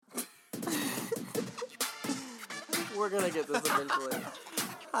We're gonna get this eventually.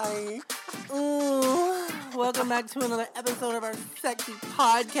 Hi. Welcome back to another episode of our sexy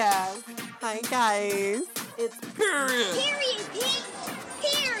podcast. Hi, guys. It's period. Period, bitch.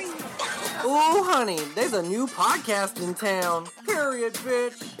 Period. Ooh, honey, there's a new podcast in town. Period,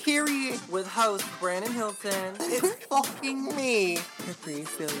 bitch. Period. With host Brandon Hilton. It's fucking me. Capri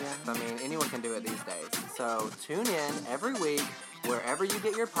Celia. I mean, anyone can do it these days. So tune in every week, wherever you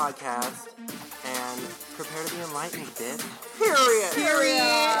get your podcast, and prepare to be enlightened, bitch. Period.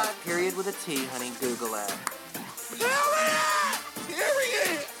 Period. Period with a T, honey. Google it.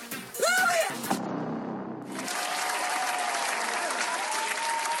 Period.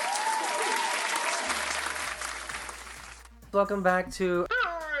 Welcome back to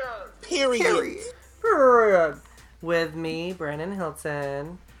Period. Period with me, Brandon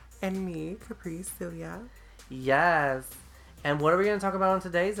Hilton. And me, Capri Celia. Yes. And what are we going to talk about on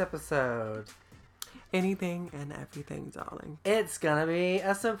today's episode? Anything and everything, darling. It's going to be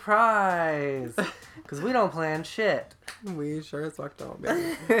a surprise. Because we don't plan shit. We sure as fuck don't,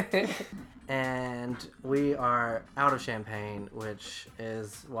 baby. And we are out of champagne, which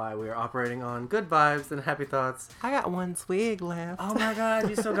is why we are operating on good vibes and happy thoughts. I got one swig left. Oh my god,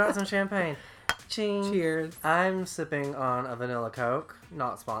 you still got some champagne. Ching. Cheers. I'm sipping on a vanilla Coke.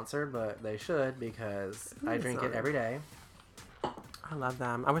 Not sponsored, but they should because I drink it every day. I love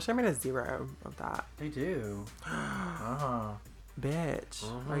them. I wish I made a zero of that. They do. Uh-huh. Bitch.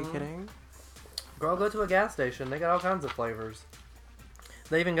 Are you kidding? Girl, go to a gas station. They got all kinds of flavors.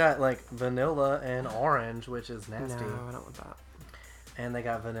 They even got like vanilla and orange, which is nasty. No, I don't want that. And they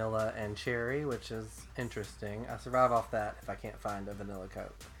got vanilla and cherry, which is interesting. I survive off that if I can't find a vanilla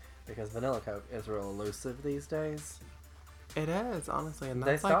Coke. Because vanilla Coke is real elusive these days. It is, honestly, and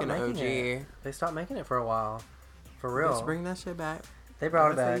They that's like stopped an OG. making it. They stopped making it for a while. For real. Let's bring that shit back. They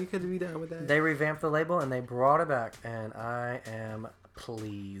brought it Honestly, back. You could be done with that. They revamped the label and they brought it back. And I am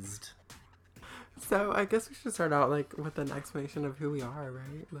pleased. So I guess we should start out like with an explanation of who we are,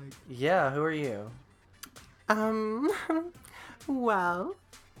 right? Like, Yeah, who are you? well,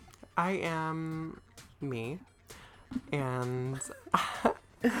 I am me, and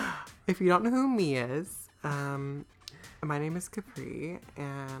if you don't know who me is, my name is Capri,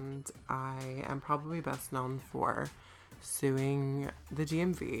 and I am probably best known for suing the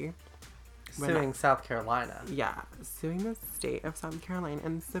GMV. Suing South Carolina. Yeah, suing the state of South Carolina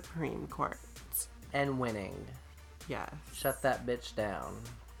in the Supreme Court. And winning. Yes. Shut that bitch down.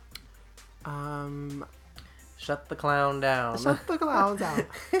 Um, Shut the clown down. Shut the clowns out.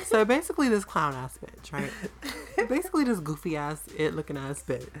 So basically this clown ass bitch, right? Basically this goofy ass, it looking ass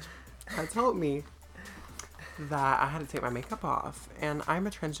bitch had told me that I had to take my makeup off. And I'm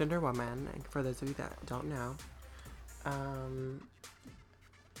a transgender woman, and for those of you that don't know.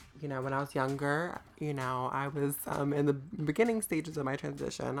 You know, when I was younger, you know, I was in the beginning stages of my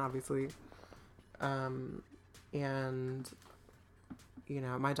transition, obviously. And, you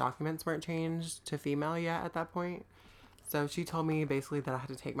know, my documents weren't changed to female yet at that point. So she told me basically that I had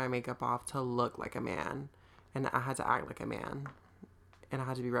to take my makeup off to look like a man. And I had to act like a man. And I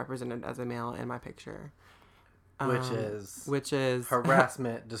had to be represented as a male in my picture. Which is harassment,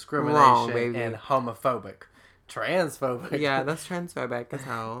 harassment, discrimination, wrong, baby. and homophobic. Transphobic. Yeah, that's transphobic as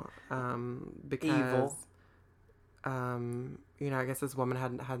hell. Because Evil. You know, I guess this woman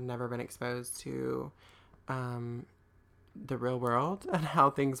had never been exposed to the real world and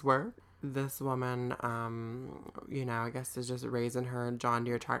how things work. This woman, you know, I guess is just raising her John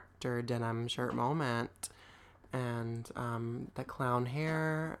Deere tractor denim shirt moment, and the clown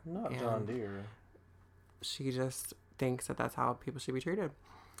hair. Not John Deere. She just thinks that that's how people should be treated.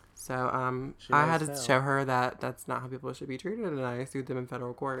 So She I had knows to now. show her that that's not how people should be treated, and I sued them in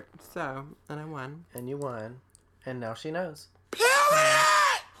federal court. So, and I won. And you won. And now she knows.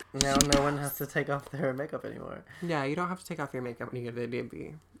 Now no one has to take off their makeup anymore. Yeah, you don't have to take off your makeup when you go to the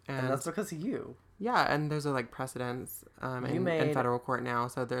DMV. And that's because of you. Yeah, and there's like precedents in federal court now.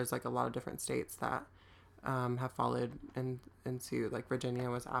 So there's like a lot of different states that have followed and sued. Like Virginia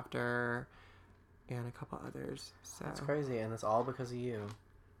was after, and a couple others. So That's crazy. And it's all because of you.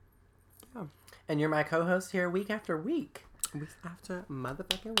 Yeah. And you're my co-host here week after week. Week after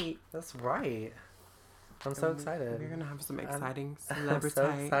motherfucking week. That's right. I'm so excited. We're gonna have some exciting I'm celebrity. so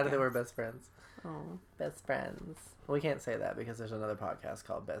excited that we're best friends. Oh. Best friends. Well, we can't say that because there's another podcast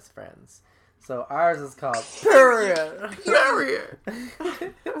called Best Friends. So ours is called Period. Period.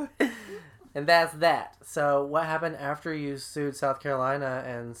 And that's that. So what happened after you sued South Carolina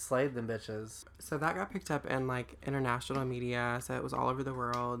and slayed them bitches? So that got picked up in like international media. So it was all over the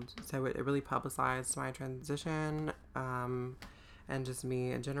world. So it really publicized my transition, and just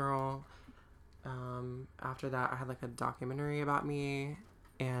me in general. After that, I had like a documentary about me,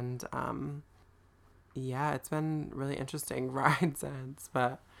 and yeah, it's been really interesting ride since.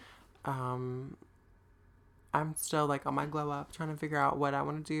 But I'm still like on my glow up, trying to figure out what I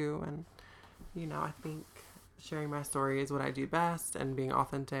want to do, and I think sharing my story is what I do best, and being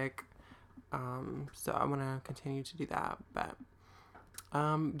authentic. So I'm gonna continue to do that, but.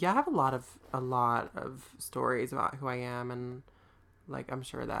 Yeah, I have a lot of stories about who I am, and like I'm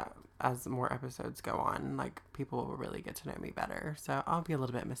sure that as more episodes go on, like people will really get to know me better. So I'll be a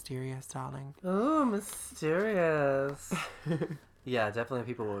little bit mysterious, darling. Ooh, mysterious. Yeah, definitely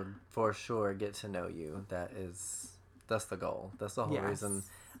people would for sure get to know you. That's the goal. That's the whole Yes. reason.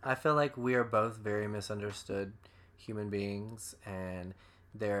 I feel like we are both very misunderstood human beings, and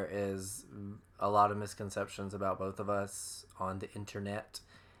there is a lot of misconceptions about both of us on the internet.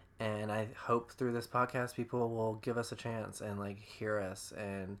 And I hope through this podcast people will give us a chance and like hear us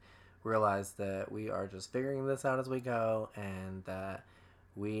and realize that we are just figuring this out as we go, and that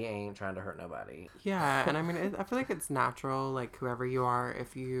we ain't trying to hurt nobody. Yeah, and I mean, I feel like it's natural, like whoever you are,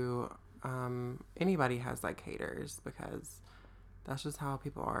 if you, anybody has like haters, because that's just how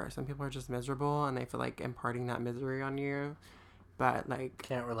people are. Some people are just miserable and they feel like imparting that misery on you. But like,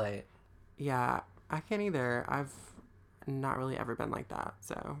 Can't relate. yeah, I can't either. I've not really ever been like that.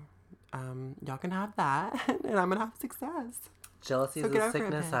 So, y'all can have that, and I'm gonna have success. Jealousy So is get a over it,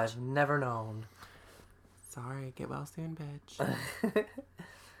 sickness bitch. I've never known. Sorry, get well soon, bitch.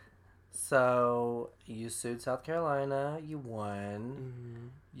 So, you sued South Carolina, you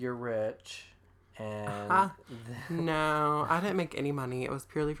won, you're rich, and No, I didn't make any money. It was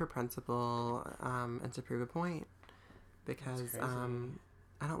purely for principle, and to prove a point. Because crazy.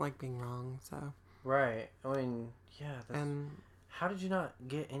 I don't like being wrong. So right. I mean, yeah. and How did you not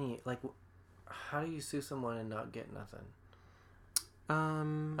get any? Like, how do you sue someone and not get nothing?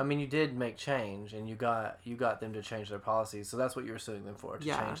 I mean, you did make change, and you got them to change their policies. So that's what you were suing them for, to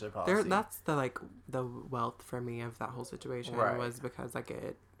change their policy. That's the wealth for me of that whole situation, Right. was because like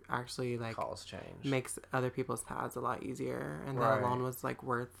it actually like Cause change. makes other people's paths a lot easier, and Right. that alone was like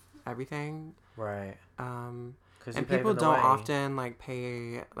worth everything. Right. And you people paving the don't way. often like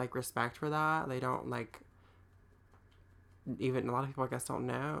pay like respect for that. They don't like, even a lot of people I guess don't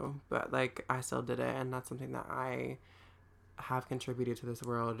know, but like I still did it, and that's something that I have contributed to this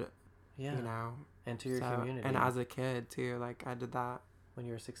world. Yeah. And to your So, community. and as a kid too, like I did that, when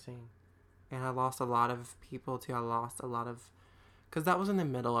you were 16. and I lost a lot of people too. I lost a lot of, because that was in the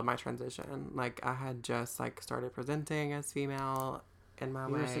middle of my transition. Like I had just like started presenting as female in my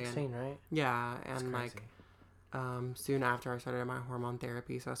You way. were 16, right? Yeah, That's and crazy. like soon after I started my hormone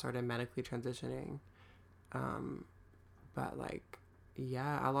therapy, so I started medically transitioning. But like,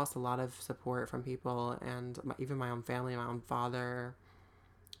 yeah, I lost a lot of support from people, and even my own family, my own father.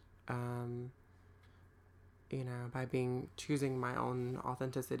 By choosing my own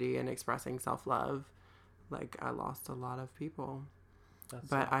authenticity and expressing self-love, like I lost a lot of people.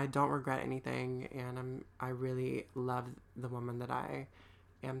 But I don't regret anything, and I really love the woman that I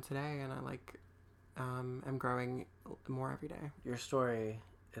am today, and I like am growing more every day. Your story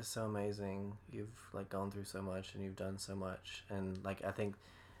is so amazing. You've like gone through so much, and you've done so much, and like I think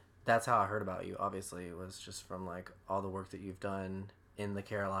that's how I heard about you. Obviously, it was just from like all the work that you've done in the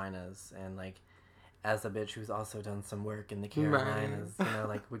Carolinas, and like as a bitch who's also done some work in the Carolinas, Right.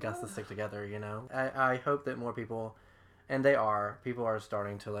 like we got to stick together. I hope that more people, and people are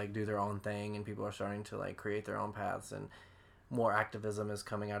starting to like do their own thing, and people are starting to like create their own paths, and more activism is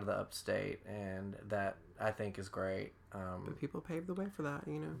coming out of the upstate, and that I think is great. But people paved the way for that,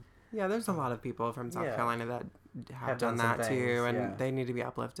 Yeah, there's a lot of people from South Yeah. Carolina that have done done some that things, too, and yeah. they need to be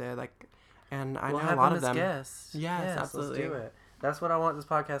uplifted. Like, and I We'll know have a lot them of as them. guests. Yes, absolutely. Let's do it. That's what I want this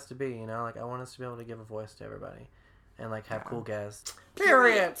podcast to be. Like I want us to be able to give a voice to everybody, and like have Yeah. cool guests.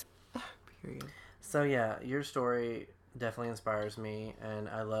 Period. Period. So yeah, your story definitely inspires me, and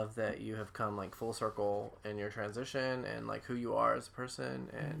I love that you have come like full circle in your transition and like who you are as a person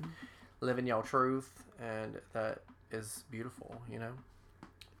and living your truth, and that is beautiful.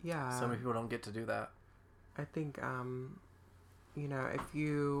 Yeah. So many people don't get to do that. I think, if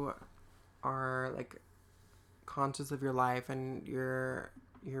you are like conscious of your life and your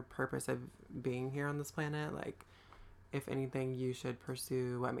purpose of being here on this planet, like if anything, you should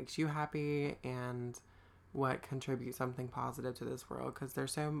pursue what makes you happy and what contributes something positive to this world, because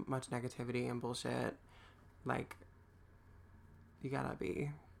there's so much negativity and bullshit. Like, you gotta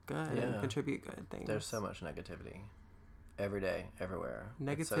be good and contribute good things. There's so much negativity every day, everywhere.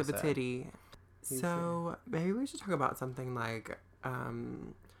 It's so sad. Negativity. So maybe we should talk about something like a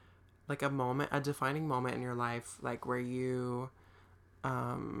defining moment in your life, like where you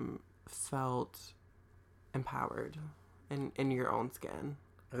felt empowered in your own skin.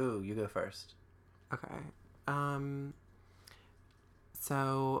 Ooh, you go first. Okay.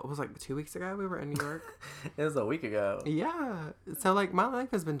 So it was like 2 weeks ago we were in New York. It was a week ago. Yeah. So like my life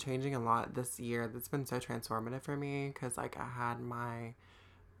has been changing a lot this year. That's been so transformative for me because like I had my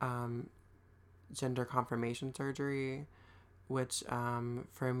gender confirmation surgery, which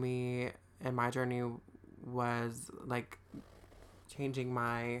for me and my journey was like changing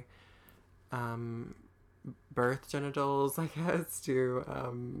my birth genitals, I guess,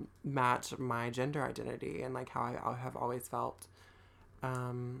 to match my gender identity and like how I have always felt.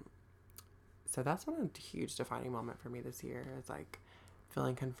 So that's been a huge defining moment for me this year. It's like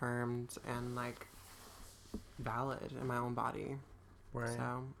feeling confirmed and like valid in my own body. Right.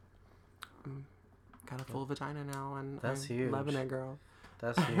 So I'm got a full vagina now, and That's I'm huge. loving it, girl.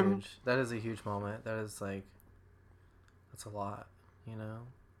 That's huge. That is a huge moment. That is like, that's a lot, you know?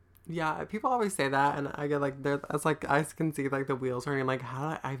 Yeah, people always say that, and I get like, it's like I can see like the wheels turning. Like, how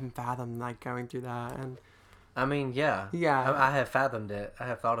do I even fathom like going through that? And I mean, yeah. yeah, I have fathomed it. I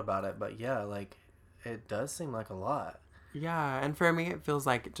have thought about it, but yeah, like, it does seem like a lot. yeah, and for me, it feels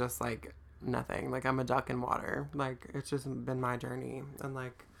like just like nothing. Like I'm a duck in water. Like it's just been my journey, and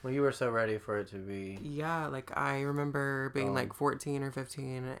like Well, you were so ready for it to be. yeah, like I remember being like 14 or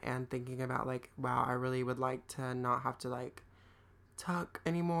 15 and thinking about like, wow, I really would like to not have to like tuck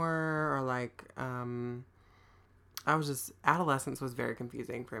anymore, or like I was just, adolescence was very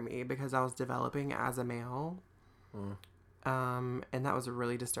confusing for me because I was developing as a male. And that was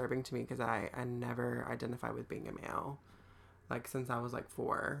really disturbing to me because I never identified with being a male, like since I was like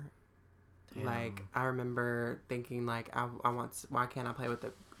 4. Damn. Like I remember thinking like I want, why can't I play with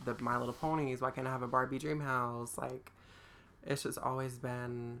the My Little Ponies? Why can't I have a Barbie dream house? Like it's just always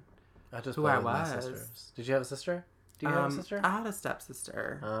been I just who played I with my was. sisters. Did you have a sister? Do you have a sister? I had a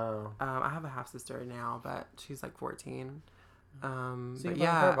stepsister. Oh. I have a half sister now, but she's like 14. So you But bought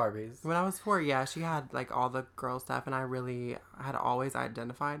yeah, her Barbies. when I was 4, yeah, she had like all the girl stuff, and I really had always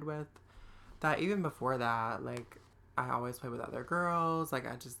identified with that. Even before that, like I always played with other girls. Like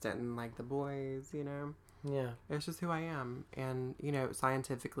I just didn't like the boys, you know. Yeah. It's just who I am, and you know,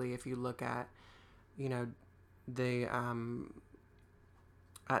 scientifically, if you look at, you know, the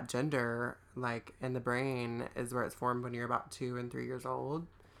at gender, like in the brain is where it's formed when you're about 2 and 3 years old,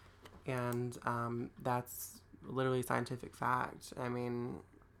 and that's literally scientific fact. I mean,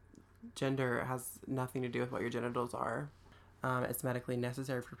 gender has nothing to do with what your genitals are. It's medically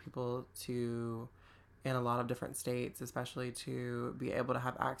necessary for people to, in a lot of different states, especially to be able to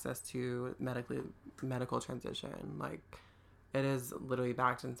have access to medical transition. Like, it is literally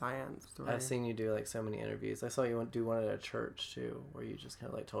backed in science. I've seen you do like so many interviews. I saw you do one at a church too, where you just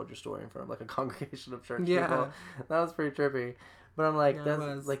kind of like told your story in front of like a congregation of church people. That was pretty trippy. But I'm like,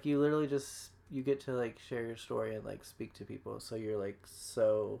 that's like you literally just, you get to like share your story and like speak to people. So you're like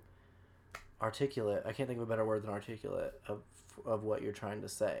so articulate. I can't think of a better word than articulate of what you're trying to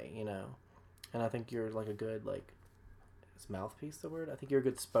say, you know. And I think you're like a good, like, is mouthpiece the word? I think you're a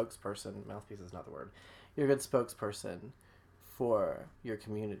good spokesperson. Mouthpiece is not the word. You're a good spokesperson for your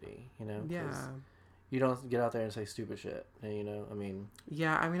community, you know? Yeah. You don't get out there and say stupid shit, you know? I mean...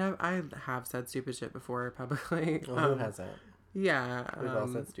 Yeah, I mean, I have said stupid shit before publicly. Well, who hasn't? Yeah. We've all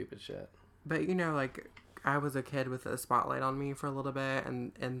said stupid shit. But, you know, like, I was a kid with a spotlight on me for a little bit,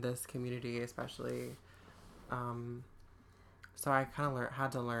 and in this community especially. So I kind of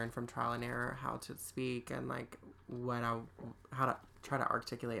had to learn from trial and error how to speak and, like, how to try to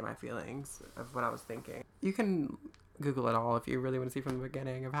articulate my feelings of what I was thinking. You can Google it all if you really want to see from the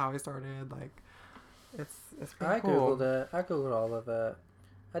beginning of how I started. Like, it's pretty cool. I Googled all of it.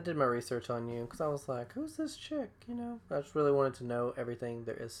 I did my research on you because I was like, who's this chick, you know? I just really wanted to know everything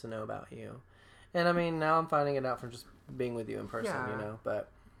there is to know about you. And, I mean, now I'm finding it out from just being with you in person, you know?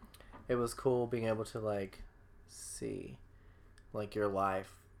 But it was cool being able to, like, see, like, your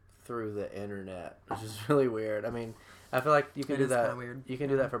life through the internet, which is really weird. I mean, I feel like you can do that. Weird. You can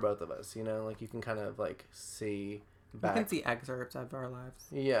do that for both of us, you know? Like, you can kind of, like, see back. You can see excerpts of our lives.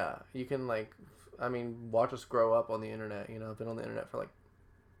 Yeah. You can, like, I mean, watch us grow up on the internet, you know? I've been on the internet for, like,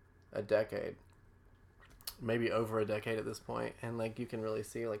 a decade. Maybe over a decade at this point. And, like, you can really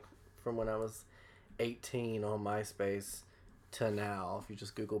see, like, from when I was 18 on MySpace to now, if you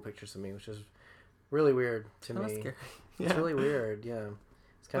just Google pictures of me, which is really weird to me. Scary. It's really weird, yeah.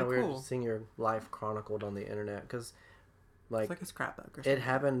 It's kind of weird cool. seeing your life chronicled on the internet because, like, it's like a scrapbook or something. It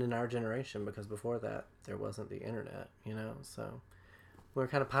happened in our generation because before that there wasn't the internet, you know. So we're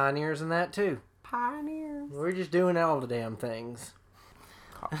kind of pioneers in that too. Pioneers. We're just doing all the damn things.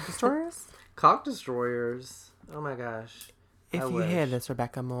 Cock destroyers. Cock destroyers. Oh my gosh. if I you hear wish. this,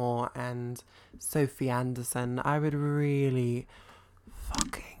 Rebecca Moore and Sophie Anderson, I would really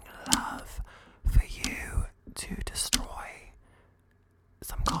fucking love for you to destroy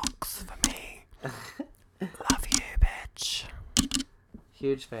some cocks for me. Love you, bitch.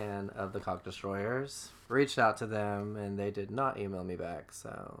 Huge fan of the Cock Destroyers. Reached out to them and they did not email me back,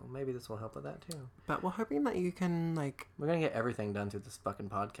 so maybe this will help with that too. But we're hoping that you can, like, We're gonna get everything done through this fucking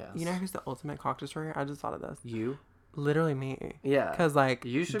podcast. you know who's the ultimate cock destroyer? I just thought of this. You? Literally me. Yeah. Because, like,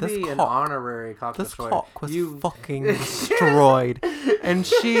 You should this be an cock- honorary Cock This Destroyer. cock was You fucking destroyed. And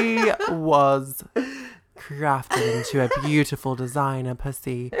she was crafted into a beautiful designer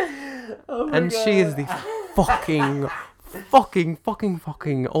pussy. Oh my And she is God. the fucking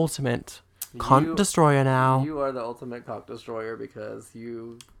ultimate cunt You- destroyer now. You are the ultimate cock destroyer because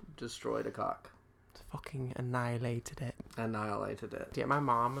you destroyed a cock. Fucking annihilated it. Annihilated it. Yeah, my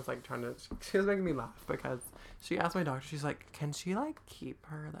mom was like trying to. She was making me laugh because she asked my doctor. She's like, "Can she like keep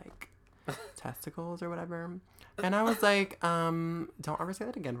her like testicles or whatever?" And I was like, "Don't ever say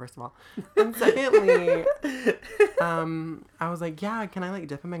that again." First of all, and secondly, I was like, "Yeah, can I like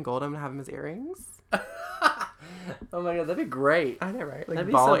dip him in gold and have him as earrings?" Oh my God, that'd be great. I know, right? Like That'd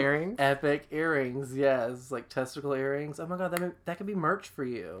be ball some earrings. Epic earrings, yes, like testicle earrings. Oh my God, that could be merch for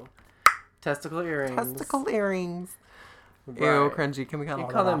you. Testicle earrings. Testicle earrings. Ew, Right. cringy. Can we cut You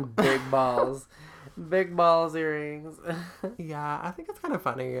all call that them out? big balls. Big balls earrings. Yeah, I think it's kind of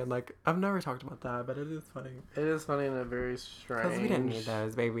funny, and like I've never talked about that, but it is funny It is funny in a very strange. because we didn't need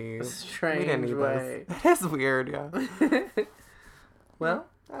those, baby. Strange we didn't need way. those. It's weird, yeah. Well,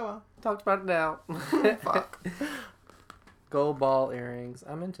 Oh well. talked about it now. Fuck. Gold ball earrings.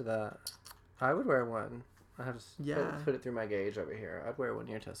 I'm into that. I would wear one. I have to Yeah. put it through my gauge over here. I'd wear one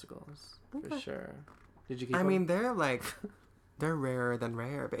near testicles for Okay. sure. Did you keep? I them? mean, they're like, they're rarer than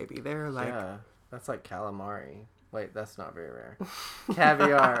rare, baby. They're like, yeah, that's like calamari. Wait, that's not very rare.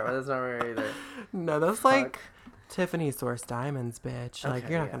 Caviar. Well, that's not rare either. no, that's like Tiffany source diamonds, bitch. Like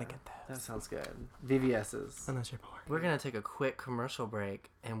Okay, you're not yeah. gonna get That those sounds good. VVS's. unless you're poor. We're gonna take a quick commercial break,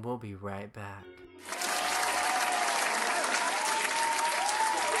 and we'll be right back.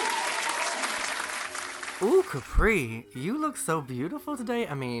 Ooh, Capri, you look so beautiful today.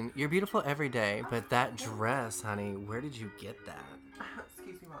 I mean, you're beautiful every day, but that dress, honey, where did you get that?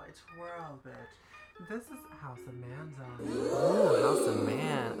 Excuse me while I twirl, bitch. This is House of Manza. Ooh, House of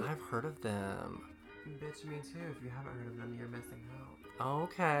Man. I've heard of them. Bitch, me too. If you haven't heard of them, you're missing out.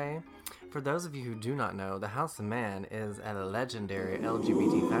 Okay. For those of you who do not know, the House of Man is a legendary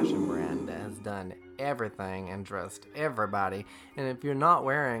LGBT fashion brand that has done everything and dressed everybody. And if you're not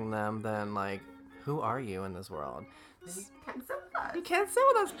wearing them, then, like, who are you in this world? You can't sit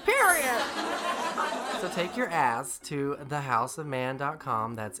with us, period! So take your ass to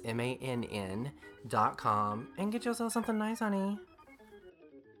thehouseofman.com, that's MANN.com, and get yourself something nice, honey.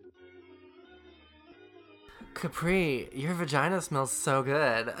 Capri, your vagina smells so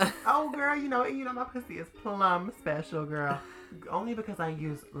good. Oh, girl, you know my pussy is plum special, girl. Only because I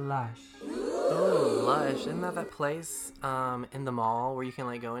use Lush. Ooh, Lush. Isn't that place in the mall where you can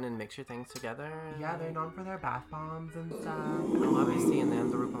like go in and mix your things together? Yeah, they're known for their bath bombs and stuff. Oh, I've been seeing them,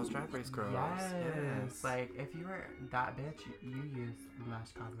 the RuPaul's Drag Race girls. Yes. Like, if you were that bitch, you use Lush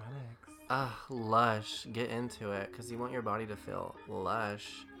Cosmetics. Ah, Lush. Get into it, because you want your body to feel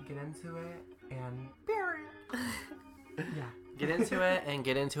lush. Get into it and period. Yeah. Get into it and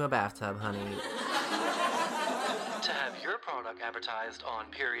get into a bathtub, honey. To have your product advertised on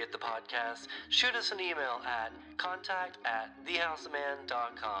Period the Podcast, shoot us an email at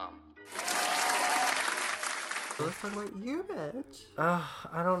contact@thehouseofman.com. Let's talk about you, bitch.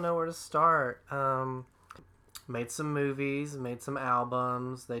 I don't know where to start. Made some movies, made some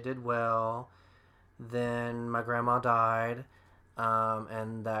albums. They did well. Then my grandma died,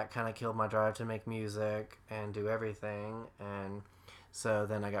 and that kind of killed my drive to make music and do everything. And so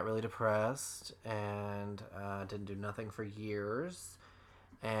then I got really depressed and didn't do nothing for years.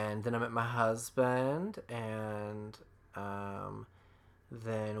 And then I met my husband, and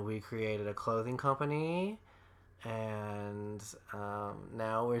then we created a clothing company. And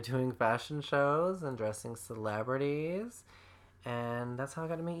now we're doing fashion shows and dressing celebrities. And that's how I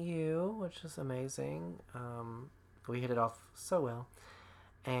got to meet you, which is amazing. We hit it off so well.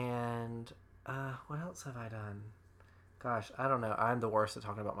 And what else have I done? Gosh, I don't know. I'm the worst at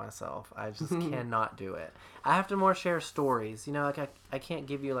talking about myself. I just cannot do it. I have to more share stories. You know, like I can't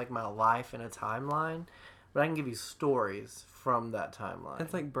give you like my life in a timeline, but I can give you stories from that timeline.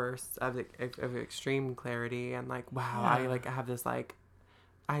 It's like bursts of extreme clarity and like, wow, Yeah. I have this like,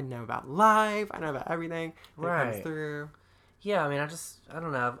 I know about life, I know about everything that comes Right. through. Yeah, I mean, I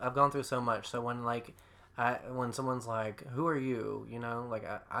don't know. I've gone through so much. So when, like, when someone's like, "Who are you?" You know, like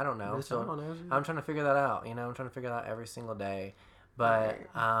I don't know. Bitch, I So don't know. I'm trying to figure that out. You know, I'm trying to figure that out every single day. But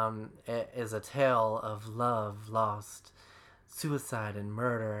it is a tale of love lost, suicide and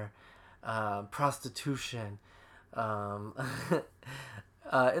murder, prostitution. It's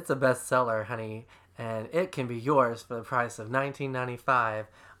a bestseller, honey, and it can be yours for the price of $19.95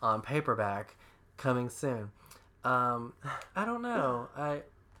 on paperback, coming soon. I don't know.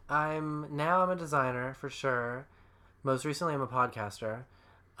 I'm a designer for sure. Most recently, I'm a podcaster.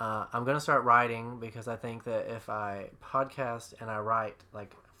 I'm gonna start writing because I think that if I podcast and I write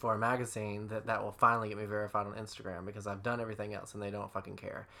like for a magazine, that will finally get me verified on Instagram because I've done everything else and they don't fucking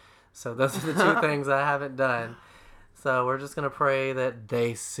care. So those are the two things I haven't done. So we're just gonna pray that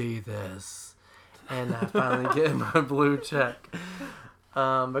they see this and I finally get my blue check because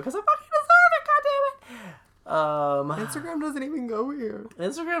I fucking deserve it. Goddammit. Instagram doesn't even go here.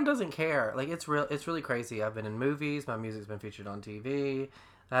 Instagram doesn't care. Like it's really crazy. I've been in movies. My music's been featured on TV.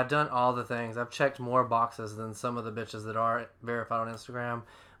 I've done all the things. I've checked more boxes than some of the bitches that are verified on Instagram.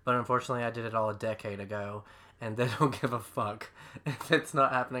 But unfortunately, I did it all a decade ago, and they don't give a fuck if it's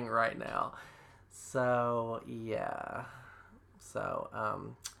not happening right now. So yeah. So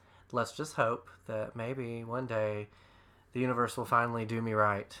let's just hope that maybe one day the universe will finally do me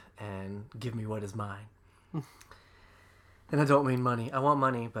right and give me what is mine. And I don't mean money. I want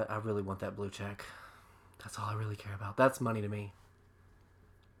money, but I really want that blue check. That's all I really care about. That's money to me.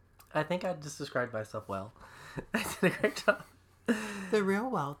 I think I just described myself well. I did a great job. The real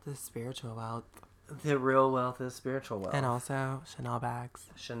wealth is spiritual wealth. The real wealth is spiritual wealth. And also Chanel bags.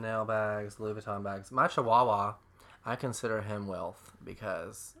 Chanel bags, Louis Vuitton bags. My Chihuahua, I consider him wealth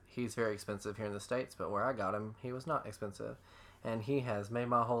because he's very expensive here in the States, but where I got him, he was not expensive. And he has made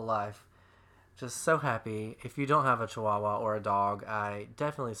my whole life just so happy. If you don't have a Chihuahua or a dog, I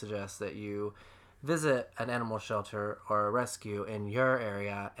definitely suggest that you visit an animal shelter or a rescue in your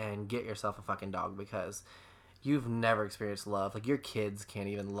area and get yourself a fucking dog because you've never experienced love. Like, your kids can't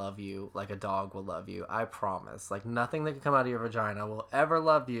even love you like a dog will love you. I promise. Like, nothing that can come out of your vagina will ever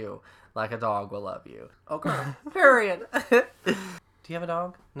love you like a dog will love you. Okay. Period. Do you have a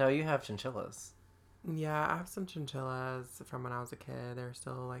dog? No, you have chinchillas. Yeah, I have some chinchillas from when I was a kid. They're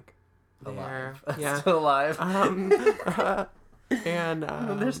still, like, there. Alive. Yeah. Still alive. And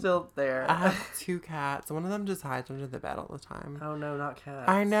they're still there. I have 2 cats. One of them just hides under the bed all the time. Oh no, not cats.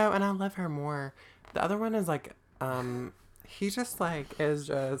 I know, and I love her more. The other one is like, he just like is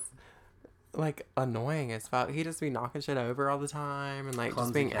just like annoying as fuck. He just be knocking shit over all the time and like Clumsy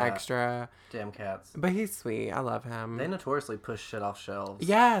just being cat. extra. Damn cats. But he's sweet. I love him. They notoriously push shit off shelves.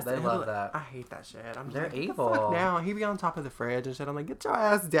 Yes, They and love he'll- that. I hate that shit. I'm just They're like, evil. What the fuck now? He be on top of the fridge and shit. I'm like, get your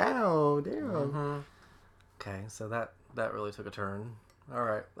ass down, damn. Mm-hmm. Okay, so that really took a turn. All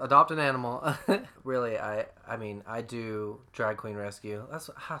right, adopt an animal. Really, I mean, I do drag queen rescue. That's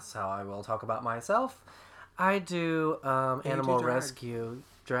how I will talk about myself. I do animal do drag. rescue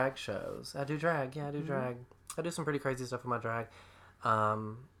drag shows. I do drag. Yeah, I do drag. I do some pretty crazy stuff with my drag.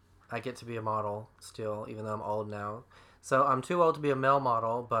 I get to be a model still, even though I'm old now. So I'm too old to be a male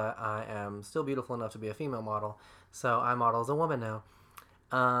model, but I am still beautiful enough to be a female model. So I model as a woman now.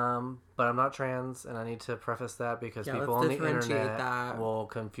 But I'm not trans, and I need to preface that because Yeah, people let's on the differentiate internet that. will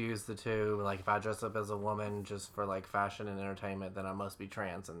confuse the two. Like, if I dress up as a woman just for like fashion and entertainment, then I must be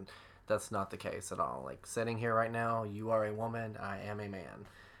trans, and that's not the case at all. Like, sitting here right now, you are a woman, I am a man.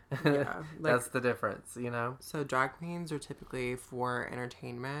 Yeah, like- That's the difference, you know? So drag queens are typically for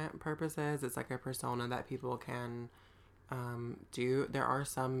entertainment purposes. It's like a persona that people can do. There are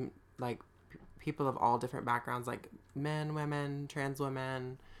some like people of all different backgrounds, like men, women, trans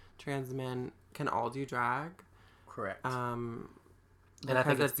men can all do drag. Correct. And I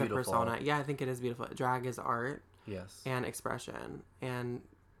think it's beautiful. a persona. Yeah, I think it is beautiful. Drag is art Yes. and expression, and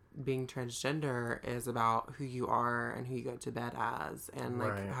being transgender is about who you are and who you go to bed as, and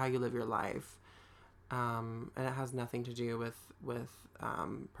like Right. how you live your life. And it has nothing to do with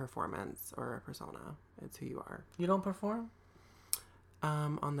performance or a persona. It's who you are. You don't perform?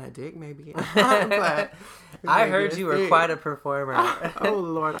 On that dick maybe. I heard you were quite a performer. Oh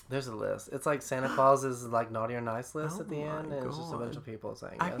Lord. There's a list. It's like Santa Claus's like naughty or nice list Oh at the my end, and it's just a bunch God. of people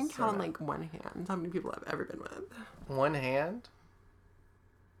saying I yes can or count on no. like one hand how many people I've ever been with. One hand.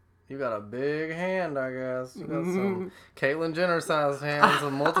 You got a big hand, I guess. You got some Caitlyn Jenner sized hands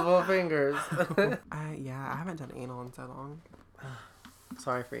and multiple fingers. I haven't done anal in so long.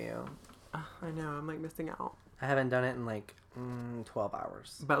 Sorry for you. I know, I'm like missing out. I haven't done it in like 12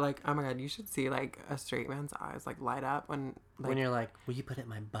 hours. But like, oh my god, you should see like a straight man's eyes like light up when like When you're like, will you put it in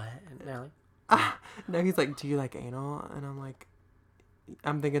my butt? And they're like, no, he's like, do you like anal? And I'm like,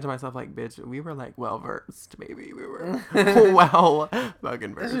 I'm thinking to myself, like, bitch, we were, like, well-versed, maybe. We were well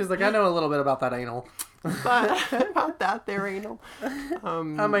fucking versed. She's like, I know a little bit about that anal. But about that there anal.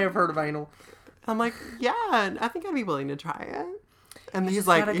 I may have heard of anal. I'm like, yeah, I think I'd be willing to try it. And he's just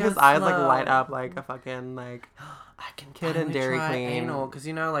like, gotta his go eyes, like, slow. light up like a fucking, like, I can Kid and Dairy Queen. anal. Because,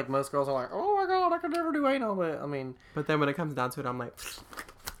 you know, like, most girls are like, oh my god, I could never do anal. But, I mean... but then when it comes down to it, I'm like...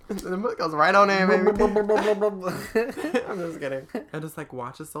 And it goes right on in, baby. I'm just kidding. I just, like,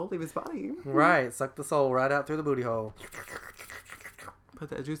 watch his soul leave his body. Right. Suck the soul right out through the booty hole. Put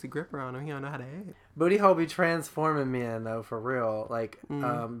that juicy gripper on him. He don't know how to eat. Booty hole be transforming men, though, for real. Like,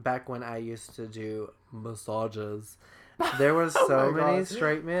 back when I used to do massages, there was so my many God.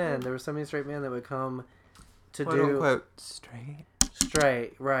 straight men. There were so many straight men that would come to Quote, do... unquote, straight.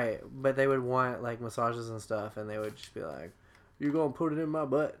 Straight, right. But they would want, like, massages and stuff, and they would just be like, you're going to put it in my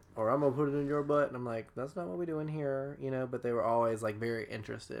butt, or I'm going to put it in your butt. And I'm like, that's not what we doing here, you know? But they were always, like, very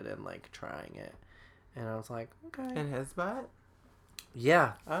interested in, like, trying it. And I was like, okay. In his butt?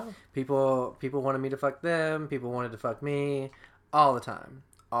 Yeah. Oh. People wanted me to fuck them. People wanted to fuck me. All the time.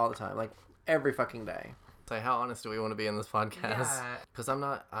 All the time. Like, every fucking day. So how honest do we want to be in this podcast? Yeah. Because I'm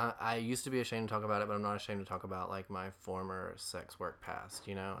not... I used to be ashamed to talk about it, but I'm not ashamed to talk about, like, my former sex work past,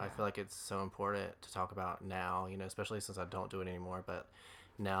 you know? I feel like it's so important to talk about now, you know, especially since I don't do it anymore, but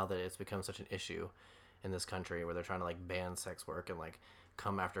now that it's become such an issue in this country where they're trying to, like, ban sex work and, like,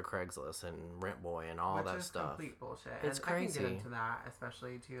 come after Craigslist and Rent Boy and all Which that is stuff. complete bullshit. It's And I crazy. can get into that,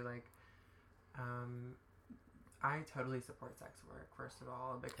 especially to, like, I totally support sex work, first of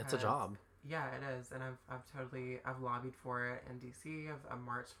all, because It's a job. Yeah, it is, and I've lobbied for it in DC. I've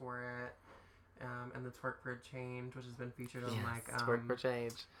marched for it, and the Twerk for Change, which has been featured on like Twerk for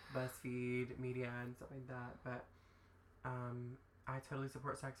change. BuzzFeed media and stuff like that. But I totally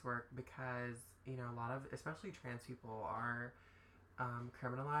support sex work because, you know, a lot of, especially trans people, are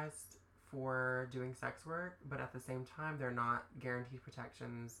criminalized for doing sex work, but at the same time, they're not guaranteed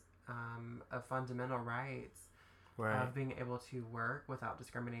protections of fundamental rights. Right. Of being able to work without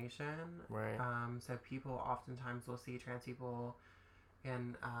discrimination. Right. So people oftentimes will see trans people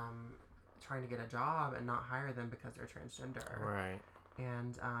in trying to get a job and not hire them because they're transgender. Right.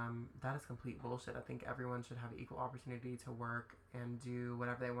 And that is complete bullshit. I think everyone should have equal opportunity to work and do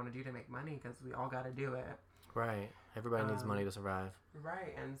whatever they want to do to make money, because we all got to do it. Right. Everybody needs money to survive.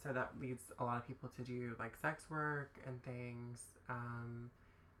 Right. And so that leads a lot of people to do like sex work and things.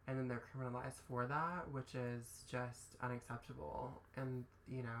 And then they're criminalized for that, which is just unacceptable. And,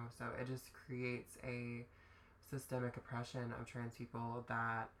 you know, so it just creates a systemic oppression of trans people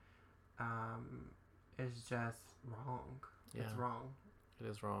that is just wrong. Yeah. It's wrong. It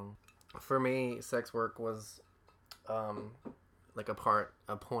is wrong. For me, sex work was like a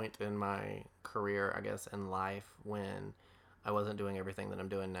point in my career, I guess, in life when I wasn't doing everything that I'm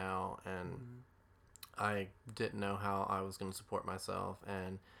doing now, and I didn't know how I was going to support myself,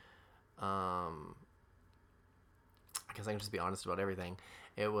 and I guess I can just be honest about everything.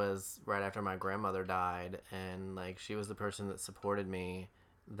 It was right after my grandmother died, and like she was the person that supported me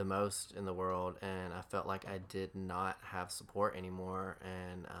the most in the world, and I felt like I did not have support anymore,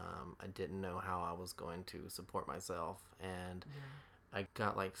 and I didn't know how I was going to support myself, and I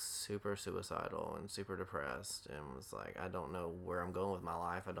got like super suicidal and super depressed, and was like, I don't know where I'm going with my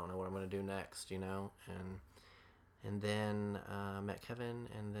life. I don't know what I'm going to do next, you know. And then I met Kevin,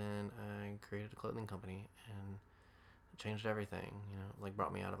 and then I created a clothing company, and it changed everything, you know, like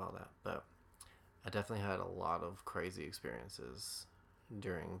brought me out of all that. But I definitely had a lot of crazy experiences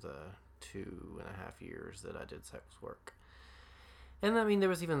during the 2.5 years that I did sex work. And I mean, there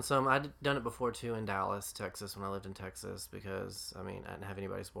was even some, I'd done it before too in Dallas, Texas, when I lived in Texas, because I mean, I didn't have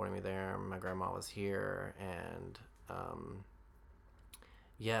anybody supporting me there. My grandma was here, and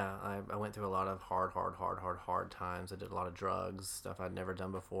yeah, I went through a lot of hard times. I did a lot of drugs, stuff I'd never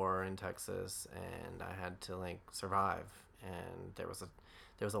done before in Texas, and I had to like survive. And there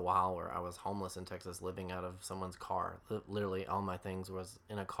was a while where I was homeless in Texas, living out of someone's car. Literally, all my things was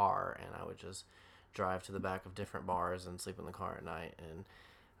in a car, and I would just drive to the back of different bars and sleep in the car at night and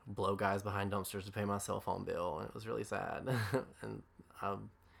blow guys behind dumpsters to pay my cell phone bill, and it was really sad. And I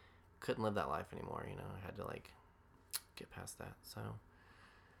couldn't live that life anymore, you know. I had to like get past that. So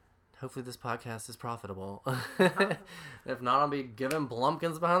hopefully this podcast is profitable. If not, I'll be giving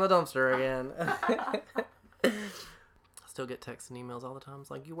Blumpkins behind the dumpster again. Still get texts and emails all the time.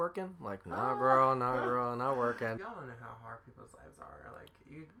 It's like, you working? I'm like, nah, girl, not working. Y'all don't know how hard people's lives are. Like,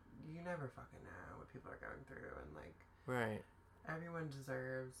 you never fucking know what people are going through, and like, Right. everyone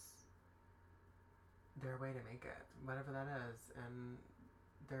deserves their way to make it, whatever that is, and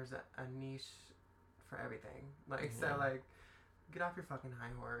there's a niche for everything. Like, so like, get off your fucking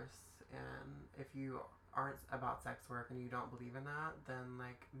high horse. And if you aren't about sex work and you don't believe in that, then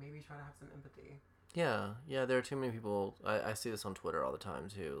like maybe try to have some empathy. Yeah, there are too many people. I see this on Twitter all the time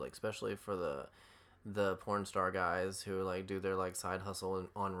too, like especially for the porn star guys who like do their like side hustle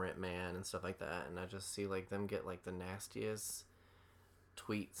on Rent Man and stuff like that, and I just see like them get like the nastiest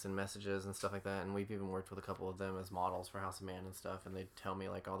tweets and messages and stuff like that, and we've even worked with a couple of them as models for House of Man and stuff, and they tell me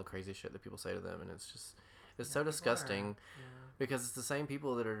like all the crazy shit that people say to them, and it's so disgusting because it's the same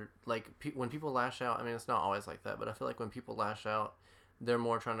people that are like when people lash out. I mean, it's not always like that, but I feel like when people lash out, they're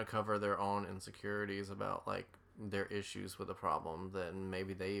more trying to cover their own insecurities about like their issues with the problem than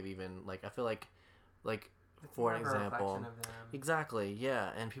maybe they've even like. I feel like It's for more an of a example, reflection of them. exactly,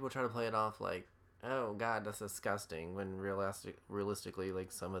 yeah, and people try to play it off like, oh god, that's disgusting, when realistically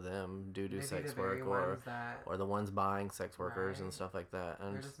like some of them do Maybe sex the work, very or ones that the ones buying sex workers and Right. stuff like that,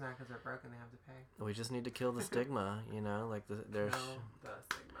 and they're just mad because they're broke and they have to pay. we just need to kill the stigma, you know, like there's No, the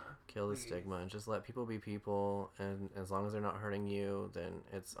stigma. kill the Please. stigma and just let people be people, and as long as they're not hurting you, then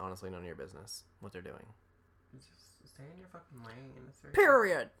it's honestly none of your business what they're doing. Just stay in your fucking lane. It's very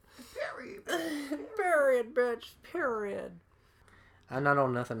Period. Period. Period, bitch. Period. I'm not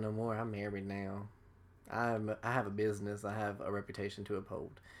on nothing no more. I'm married now. I have a business. I have a reputation to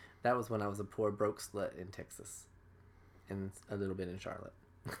uphold. That was when I was a poor broke slut in Texas, and a little bit in Charlotte.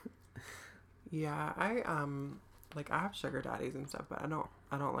 Yeah, I like I have sugar daddies and stuff, but I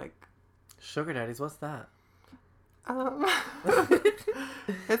don't like Sugar daddies, what's that? um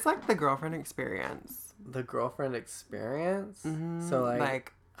it's like the girlfriend experience. The girlfriend experience. Mhm, So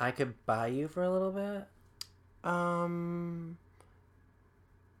like I could buy you for a little bit. um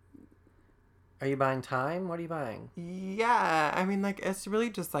Are you buying time? What are you buying? yeah, I mean like it's really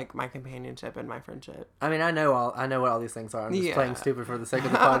just like my companionship and my friendship. I mean, I know what all these things are. I'm just Yeah. playing stupid for the sake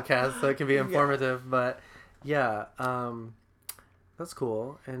of the podcast, so it can be informative. But yeah, that's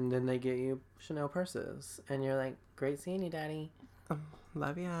cool. And then they get you Chanel purses, and you're like, "Great seeing you, Daddy.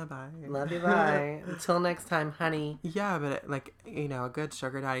 Love ya, bye. Love you, bye. Until next time, honey." Yeah, but like you know, a good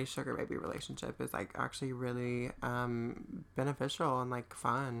sugar daddy sugar baby relationship is like actually really beneficial and like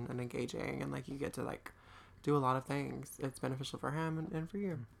fun and engaging, and like you get to like do a lot of things. It's beneficial for him and for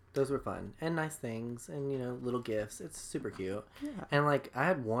you. Those were fun and nice things, and little gifts. It's super cute. Yeah. And like I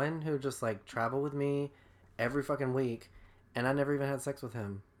had one who just like traveled with me every fucking week, and I never even had sex with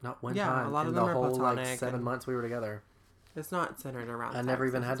him. Not one Yeah, time. a lot of in them the are whole like platonic 7 and- months we were together. It's not centered around. I never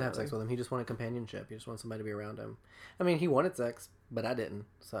even had to have sex with him. He just wanted companionship. He just wanted somebody to be around him. I mean, he wanted sex, but I didn't.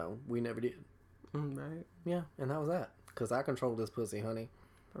 So we never did. Right. Yeah, and that was that. Because I controlled this pussy, honey.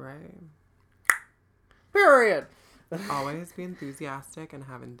 Right. Period. Always be enthusiastic and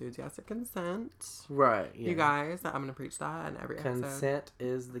have enthusiastic consent. Right. Yeah. You guys, I'm gonna preach that in every episode. Consent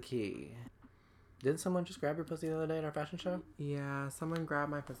is the key. Didn't someone just grab your pussy the other day at our fashion show? Yeah, someone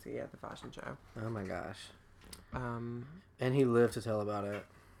grabbed my pussy at the fashion show. Oh my gosh. Um, And he lived to tell about it.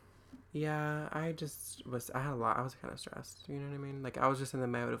 yeah, I had a lot. I was kind of stressed. You know what I mean? Like I was just in the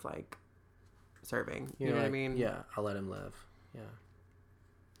mode of like serving. You know what I mean? Yeah, I'll let him live. Yeah.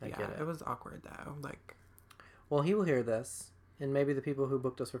 I yeah, get it. it was awkward though. Like, Well, he will hear this. And maybe the people who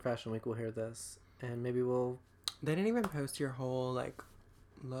booked us for Fashion Week will hear this. And maybe we'll... they didn't even post your whole like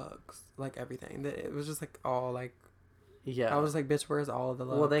looks, like everything. It was just like all like. Yeah. I was like, bitch, where's all of the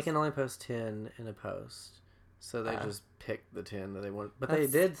looks? Well, they can only post 10 in a post. So they just picked the 10 that they wanted. But they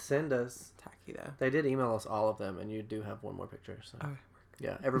That's did send us... tacky though. They did email us all of them, and you do have one more picture. So Okay.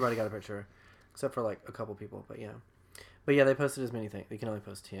 yeah, everybody got a picture, except for like a couple people. But yeah, they posted as many things. They can only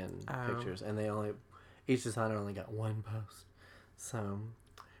post 10 pictures, and each designer only got one post. So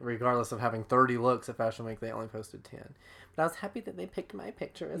regardless of having 30 looks at Fashion Week, they only posted 10. But I was happy that they picked my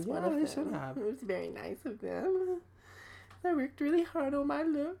picture as one of they them. should have. It was very nice of them. They worked really hard on my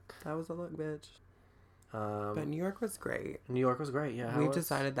look. That was a look, bitch. But New York was great. New York was great. Yeah, We've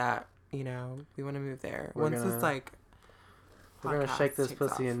decided that we want to move there. We're Once gonna- this like we're gonna shake podcast this takes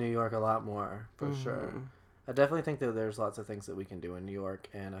pussy off. in New York a lot more for sure. Mhm. I definitely think that there's lots of things that we can do in New York,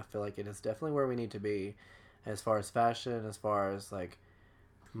 and I feel like it is definitely where we need to be as far as fashion, as far as like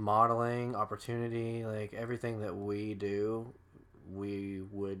modeling, opportunity, like everything that we do, we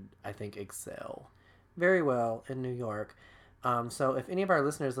would, I think, excel very well in New York. So if any of our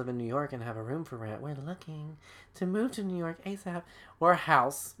listeners live in New York and have a room for rent, we're looking to move to New York ASAP, or a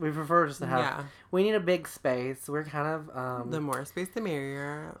house. We prefer just to have. Yeah. We need a big space. We're kind of The more space, the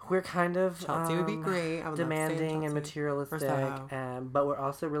merrier. we're kind of Chelsea would be great. I would love to stay in demanding and Chelsea. materialistic, Soho. but we're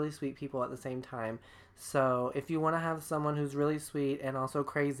also really sweet people at the same time. So if you want to have someone who's really sweet and also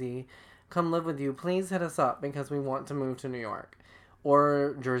crazy come live with you, please hit us up, because we want to move to New York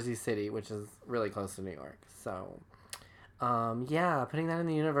or Jersey City, which is really close to New York. So Yeah, putting that in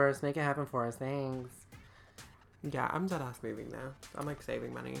the universe, make it happen for us. Thanks. Yeah, I'm dead ass moving now. I'm like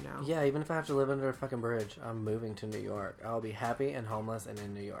saving money now. Yeah, even if I have to live under a fucking bridge, I'm moving to New York. I'll be happy and homeless and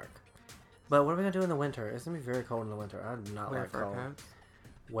in New York. But what are we gonna do in the winter? It's gonna be very cold in the winter. I do not Wear like fur cold. coats.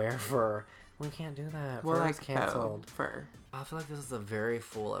 Wear fur. We can't do that. Well, Fur like is canceled. fur. I feel like this is a very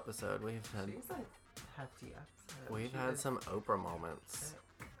full episode. We've had She's like hefty episode. we've She had is some Oprah moments. sick.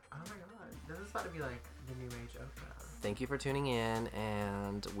 Oh my god, this is about to be like the new age Oprah. Thank you for tuning in,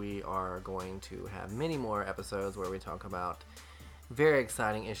 and we are going to have many more episodes where we talk about very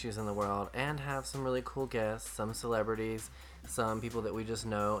exciting issues in the world and have some really cool guests, some celebrities, some people that we just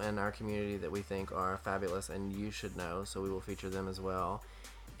know in our community that we think are fabulous and you should know, so we will feature them as well.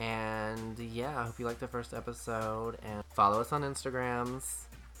 And yeah, I hope you liked the first episode, and follow us on Instagrams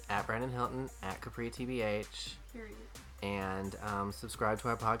at Brandon Hilton, at CapriTBH, Period. and subscribe to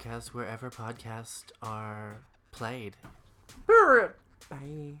our podcast wherever podcasts are played.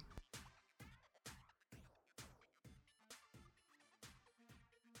 Bye.